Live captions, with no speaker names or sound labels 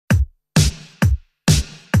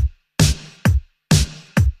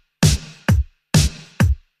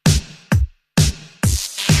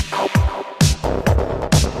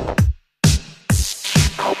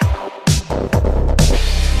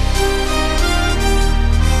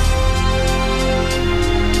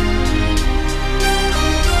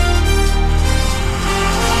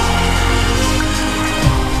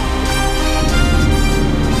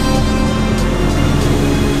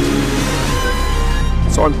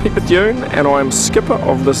I'm Pete Bethune and I'm skipper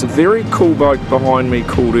of this very cool boat behind me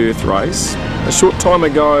called Earthrace. A short time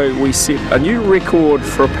ago we set a new record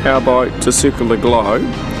for a powerboat to circle the globe,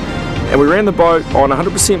 and we ran the boat on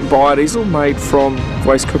 100% biodiesel made from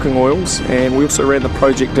waste cooking oils, and we also ran the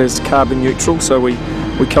project as carbon neutral, so we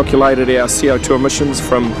calculated our CO2 emissions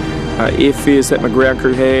from airfares that my ground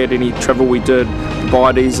crew had, any travel we did,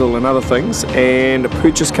 biodiesel and other things, and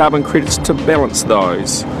purchased carbon credits to balance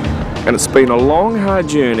those. And it's been a long, hard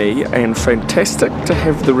journey and fantastic to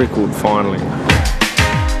have the record finally.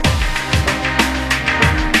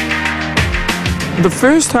 The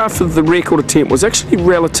first half of the record attempt was actually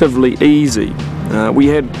relatively easy. We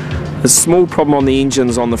had a small problem on the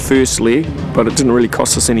engines on the first leg, but it didn't really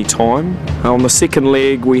cost us any time. On the second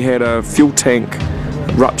leg we had a fuel tank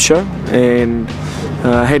rupture and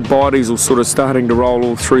had biodiesel sort of starting to roll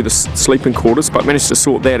all through the sleeping quarters, but managed to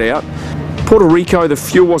sort that out. Puerto Rico, the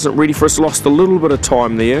fuel wasn't ready for us, lost a little bit of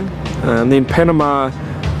time there. And then Panama,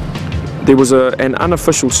 there was an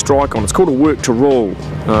unofficial strike on. It's called a work to rule,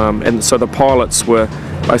 and so the pilots were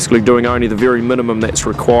basically doing only the very minimum that's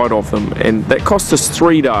required of them, and that cost us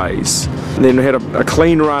 3 days. And then we had a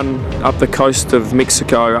clean run up the coast of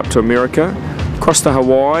Mexico up to America, across to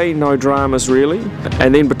Hawaii, no dramas really,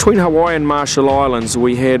 and then between Hawaii and Marshall Islands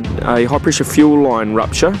we had a high pressure fuel line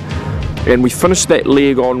rupture, and we finished that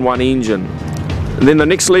leg on one engine. And then the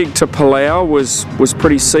next leg to Palau was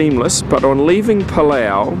pretty seamless, but on leaving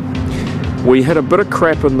Palau we had a bit of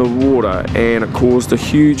crap in the water and it caused a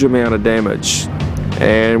huge amount of damage.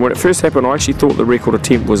 And when it first happened I actually thought the record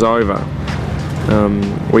attempt was over.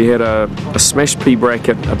 We had a smashed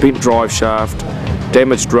P-bracket, a bent drive shaft,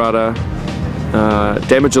 damaged rudder,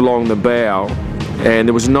 damage along the bow, and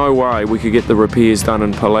there was no way we could get the repairs done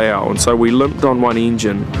in Palau, and so we limped on one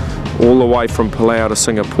engine all the way from Palau to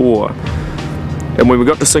Singapore. And when we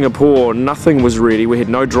got to Singapore, nothing was ready. We had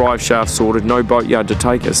no drive shaft sorted, no boatyard to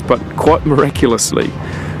take us, but quite miraculously,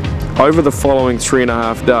 over the following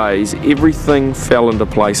 3.5 days, everything fell into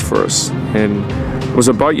place for us. And it was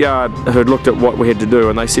a boatyard who had looked at what we had to do,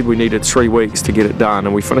 and they said we needed 3 weeks to get it done,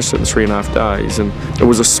 and we finished it in 3.5 days. And it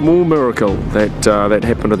was a small miracle that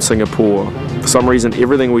happened in Singapore. For some reason,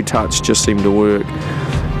 everything we touched just seemed to work.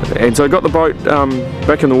 And so I got the boat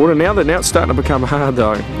back in the water. Now it's starting to become hard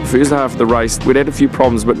though. The first half of the race, we'd had a few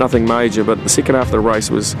problems but nothing major, but the second half of the race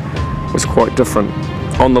was quite different.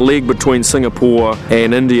 On the leg between Singapore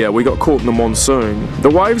and India, we got caught in the monsoon. The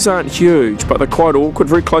waves aren't huge, but they're quite awkward,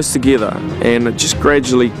 very close together, and it just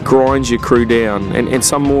gradually grinds your crew down, and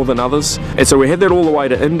some more than others. And so we had that all the way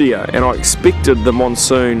to India, and I expected the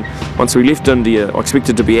monsoon, once we left India, I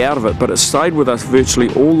expected to be out of it, but it stayed with us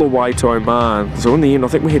virtually all the way to Oman. So in the end, I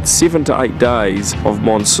think we had 7 to 8 days of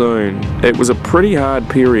monsoon. It was a pretty hard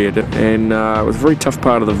period, and it was a very tough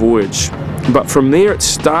part of the voyage. But from there it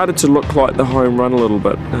started to look like the home run a little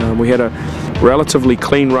bit. We had a relatively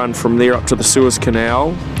clean run from there up to the Suez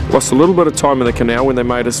Canal. Lost a little bit of time in the canal when they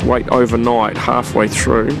made us wait overnight halfway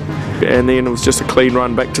through. And then it was just a clean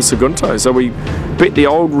run back to Sagunto. So we beat the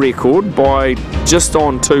old record by just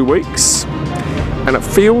on 2 weeks. And it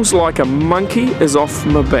feels like a monkey is off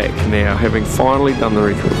my back now, having finally done the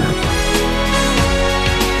record.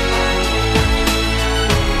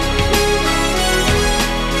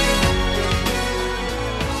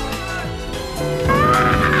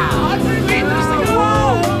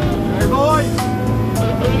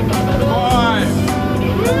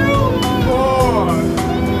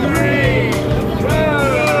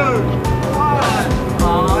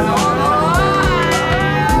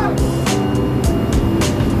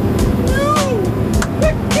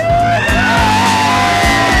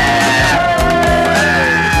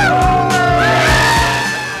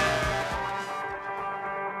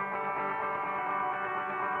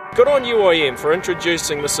 Good on UIM for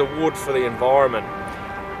introducing this award for the environment.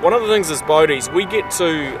 One of the things as boaties, we get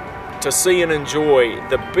to see and enjoy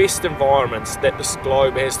the best environments that this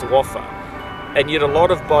globe has to offer, and yet a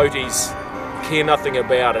lot of boaties care nothing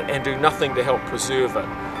about it and do nothing to help preserve it.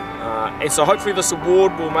 And so hopefully this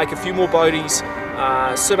award will make a few more boaties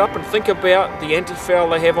sit up and think about the anti-foul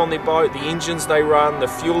they have on their boat, the engines they run, the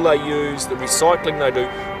fuel they use, the recycling they do,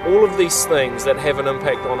 all of these things that have an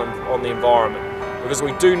impact on the environment. Because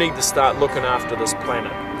we do need to start looking after this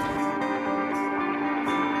planet.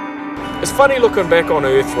 It's funny looking back on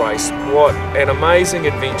Earthrace, what an amazing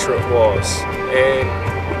adventure it was. And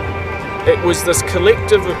it was this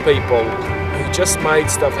collective of people who just made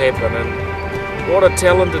stuff happen, and what a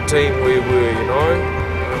talented team we were, you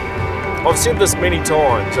know. I've said this many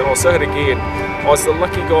times, and I'll say it again, I was the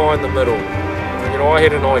lucky guy in the middle. You know, I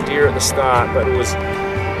had an idea at the start, but it was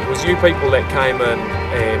was you people that came in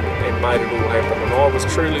and made it all happen, and I was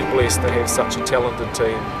truly blessed to have such a talented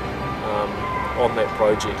team on that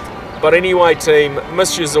project. But anyway, team,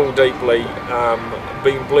 miss yous all deeply.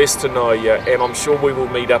 Been blessed to know you, and I'm sure we will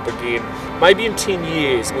meet up again. Maybe in 10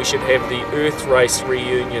 years we should have the Earthrace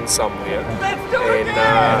reunion somewhere and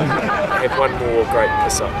have one more great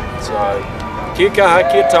piss up. So, kia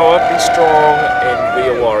kaha, kia taua, be strong and be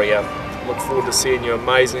a warrior. Look forward to seeing you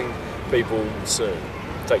amazing people soon.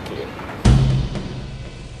 Take care.